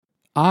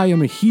I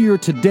am here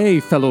today,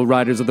 fellow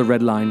riders of the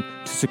Red Line,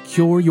 to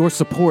secure your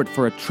support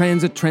for a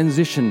transit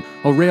transition,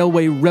 a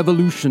railway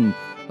revolution,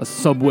 a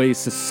subway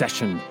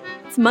secession.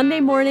 It's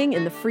Monday morning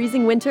in the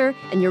freezing winter,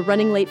 and you're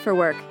running late for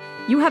work.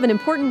 You have an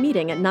important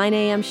meeting at 9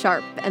 a.m.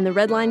 sharp, and the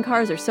Red Line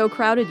cars are so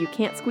crowded you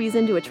can't squeeze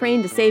into a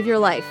train to save your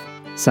life.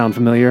 Sound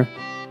familiar?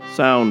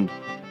 Sound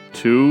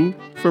too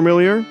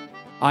familiar?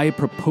 I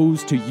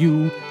propose to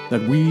you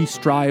that we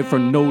strive for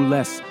no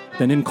less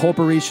than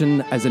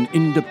incorporation as an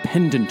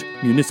independent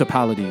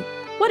municipality.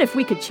 What if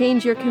we could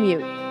change your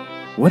commute?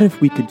 What if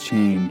we could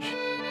change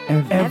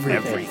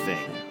Everything.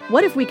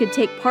 What if we could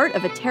take part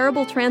of a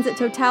terrible transit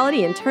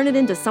totality and turn it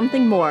into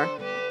something more?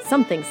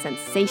 Something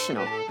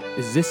sensational.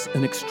 Is this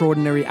an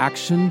extraordinary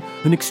action?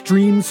 An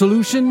extreme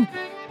solution?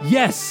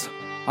 Yes!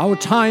 Our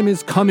time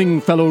is coming,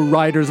 fellow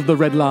riders of the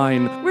Red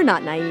Line. We're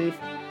not naive,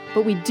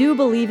 but we do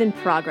believe in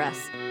progress.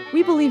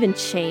 We believe in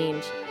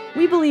change.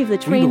 We believe the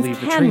trains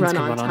can run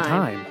on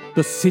time.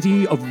 The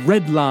city of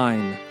Red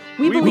Line.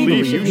 We believe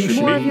you should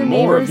meet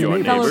more of your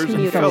neighbors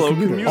and fellow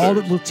commuters. All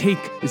it will take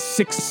is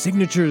 6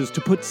 signatures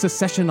to put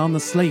secession on the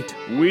slate.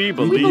 We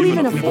believe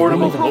in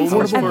affordable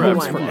homes for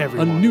everyone.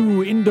 A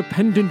new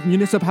independent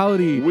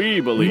municipality. We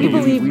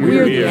believe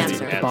we're the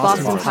answer to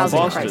Boston's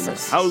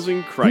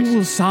housing crisis. Who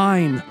will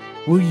sign?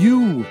 Will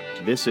you?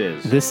 This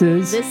is This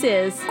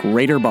is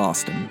Greater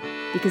Boston.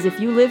 because if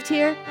you lived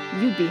here,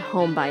 you'd be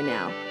home by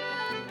now.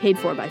 Paid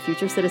for by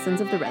future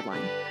citizens of the Red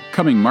Line.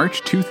 Coming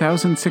March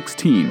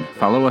 2016.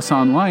 Follow us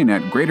online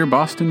at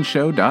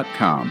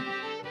greaterbostonshow.com.